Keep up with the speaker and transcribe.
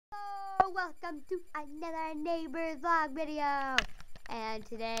welcome to another neighbor vlog video. And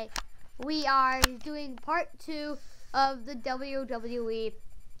today we are doing part 2 of the WWE.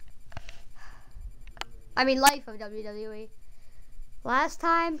 Life of WWE. Last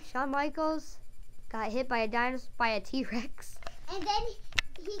time, Shawn Michaels got hit by a T-Rex. And then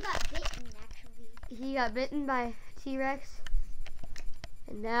he got bitten, actually. He got bitten by a T-Rex.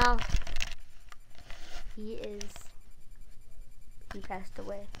 And now he passed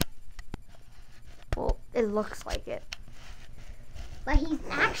away. Well, it looks like it. But he's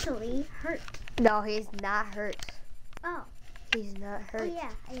actually hurt. No, he's not hurt. Oh. He's not hurt. Oh,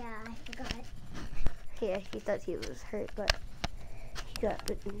 yeah, I forgot. Yeah, he thought he was hurt, but he got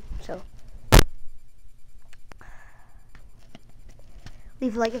bitten, so.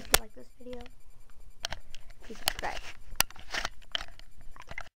 Leave a like if you like this video. Please subscribe.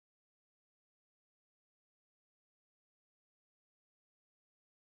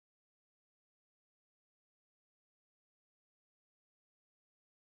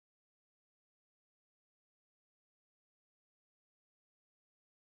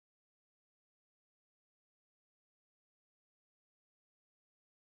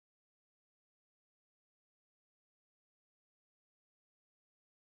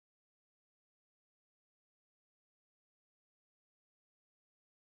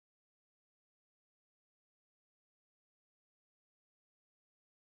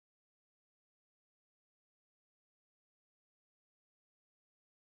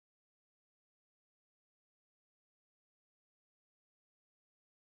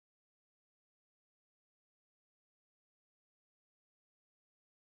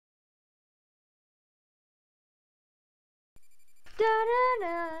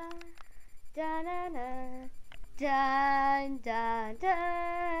 Da-na-na, da-na-na, dun, dun,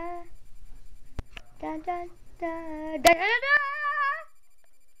 dun. Dun, dun, dun, dun, dun, dun.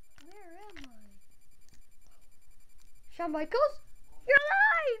 Where am I? Shawn Michaels, you're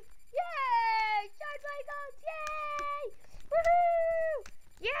alive! Yay! Shawn Michaels, yay! Woohoo!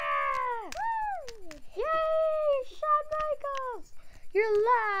 Yeah! Woo! Yay! Shawn Michaels, you're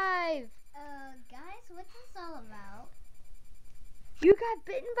alive! Guys, what's this all about? You got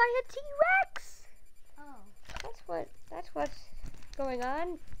bitten by a T-Rex. Oh. That's what's going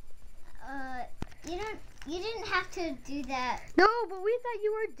on. You didn't have to do that. No, but we thought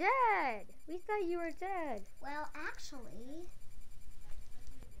you were dead. Well, actually,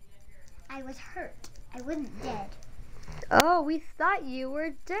 I was hurt. I wasn't dead. Oh, we thought you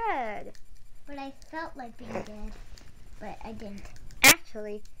were dead. But I felt like being dead. But I didn't.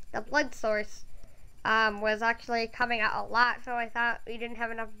 Actually, the blood source was actually coming out a lot, so I thought we didn't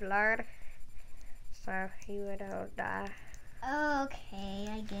have enough blood. So he would die. Okay,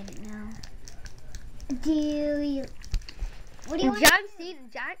 I get it now. What do you want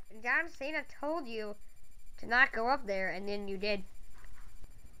John Cena told you to not go up there, and then you did.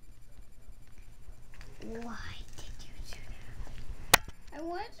 Why did you do that? I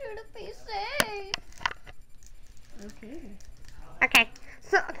want you to be safe. Okay. Okay,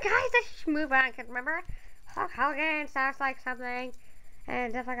 so guys, let's just move on, because remember, Hulk Hogan sounds like something,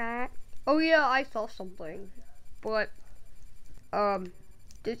 and stuff like that. Oh yeah, I saw something, but,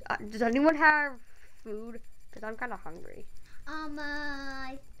 does anyone have food? Because I'm kind of hungry.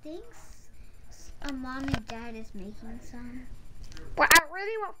 I think Mom and Dad is making some. But I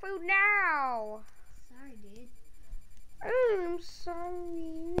really want food now. Sorry, dude. I'm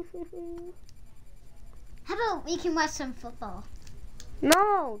sorry. How about we can watch some football?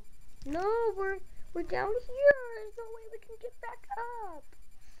 No, we're down here. There's no way we can get back up.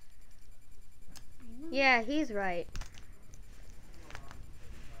 I know. Yeah, he's right.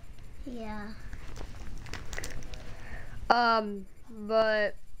 Yeah.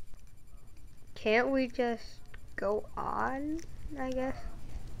 But can't we just go on, I guess?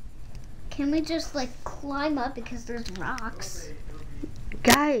 Can we just climb up because there's rocks?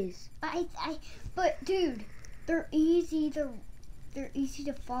 Guys. But dude, they're easy to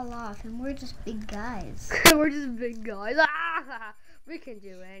fall off, and we're just big guys. We're just big guys. Ah, we can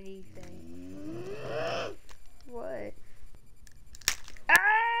do anything. What? Ah!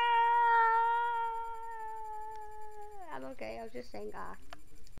 I'm okay. I was just saying ah.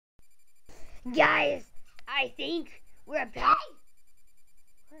 Guys, I think we're about.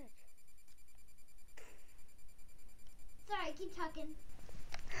 What? Sorry, keep talking.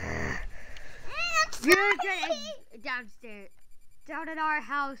 You're gonna downstairs, down at our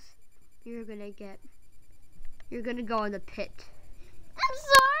house. You're gonna go in the pit. I'm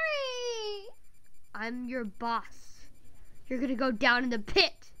sorry. I'm your boss. You're gonna go down in the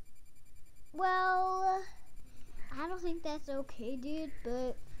pit. Well, I don't think that's okay, dude,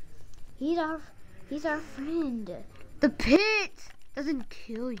 but He's our friend. The pit doesn't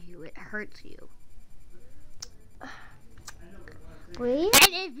kill you, it hurts you. Wait.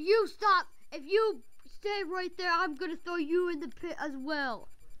 And if you stay right there, I'm gonna throw you in the pit as well.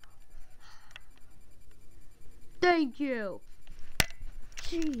 Thank you.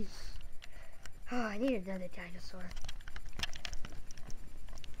 Jeez. Oh, I need another dinosaur.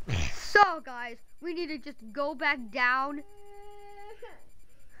 So, guys, we need to just go back down.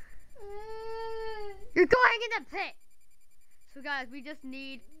 You're going in the pit. So, guys, we just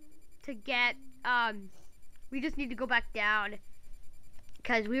need to get, we just need to go back down.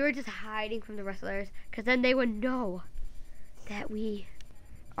 Because we were just hiding from the wrestlers. Because then they would know that we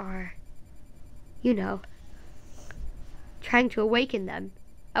are, you know, trying to awaken them.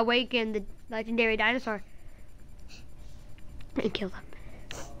 Awaken the legendary dinosaur. And kill them.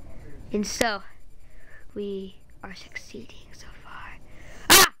 And so, we are succeeding so far.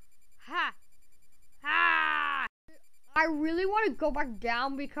 Ah! Ha! Ha! I really want to go back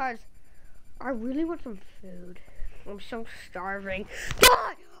down because I really want some food. I'm so starving.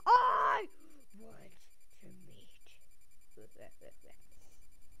 God! I want some meat.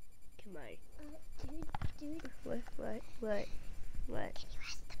 Come on. Dude. What? Can you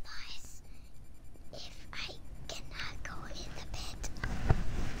ask the boss if I cannot go in the pit?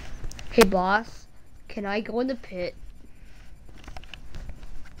 Hey, boss. Can I go in the pit?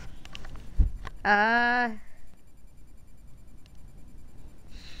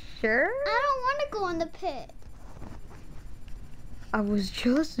 Sure? I don't want to go in the pit. I was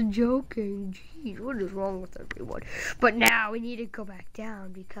just joking. Jeez, what is wrong with everyone? But now we need to go back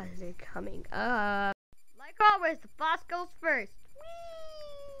down because they're coming up. Like always, the boss goes first.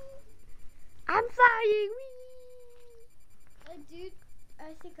 Whee! I'm flying. Whee! Dude,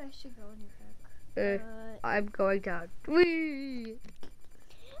 I think I should go in your back. I'm going down. Whee!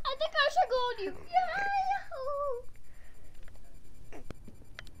 I think I should go in you.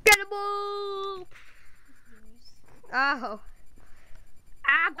 Get him all! Oh.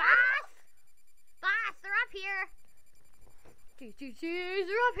 Ah, boss! Boss, they're up here. Jeez,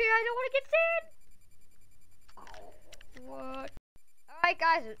 they're up here. I don't want to get seen. Oh, what? Alright,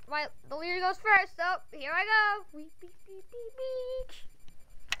 guys. The leader goes first. So, here I go. Beep, beep, beep, beep, beep.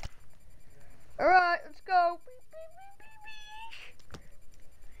 Alright, let's go. Beep, beep, beep, beep, beep.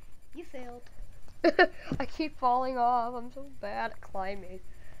 You failed. I keep falling off. I'm so bad at climbing.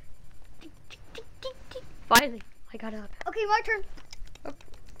 Finally, I got up. Okay, my turn.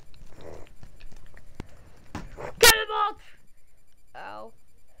 Get him up! Ow.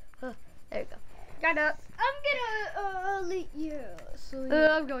 There you go. Got up. I'm gonna lead you. So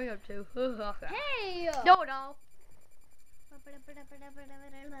I'm going up too. hey. No.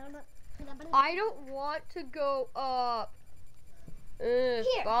 I don't want to go up. Here.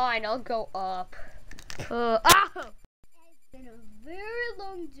 Fine, I'll go up. Ow! It's been a very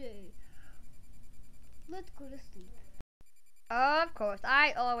long day. Let's go to sleep. Of course,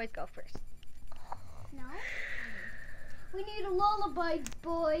 I always go first. No? We need a lullaby,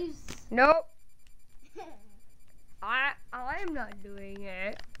 boys. Nope. I'm not doing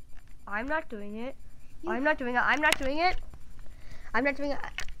it. I'm not doing it. I'm not doing it. I'm not doing it. I'm not doing it.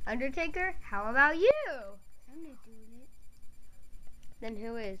 Undertaker, how about you? I'm not doing it. Then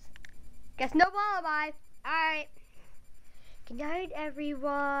who is? Guess no lullaby. Alright. Good night,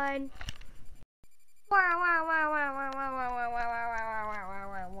 everyone.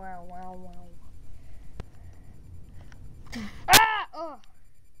 Ah!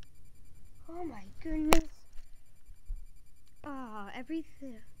 Oh my goodness.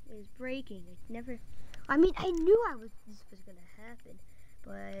 Everything is breaking. I mean, I knew this was gonna happen,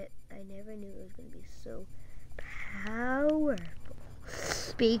 but I never knew it was gonna be so powerful.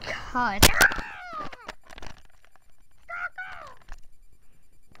 Because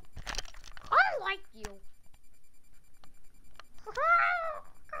I like you.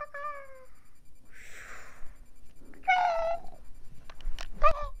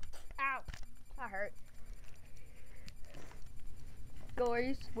 Ow, that hurt.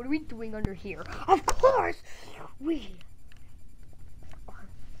 Guys, what are we doing under here? Of course, we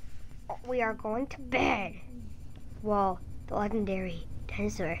are going to bed. Well, the legendary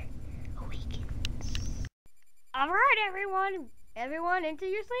dinosaur awakens. All right, everyone into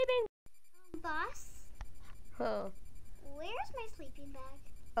your sleeping. Boss, Huh. where's my sleeping bag?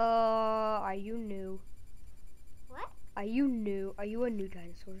 Are you new? What? Are you new? Are you a new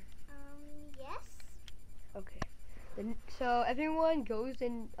dinosaur? Yes. Okay. Then, so everyone goes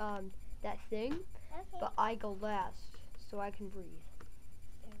in that thing, Okay. but I go last so I can breathe.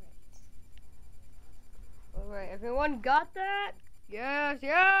 All right, everyone got that? Yes.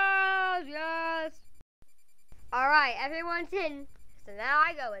 Alright, everyone's in. So now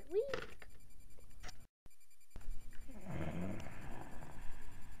I go in. Whee!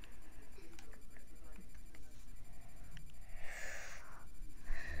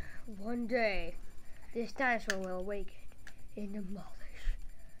 One day, this dinosaur will awaken and demolish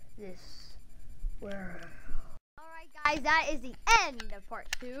this world. Alright guys, that is the end of part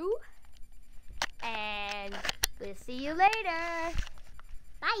 2. And we'll see you later.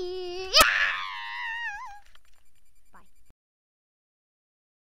 Bye! Yeah!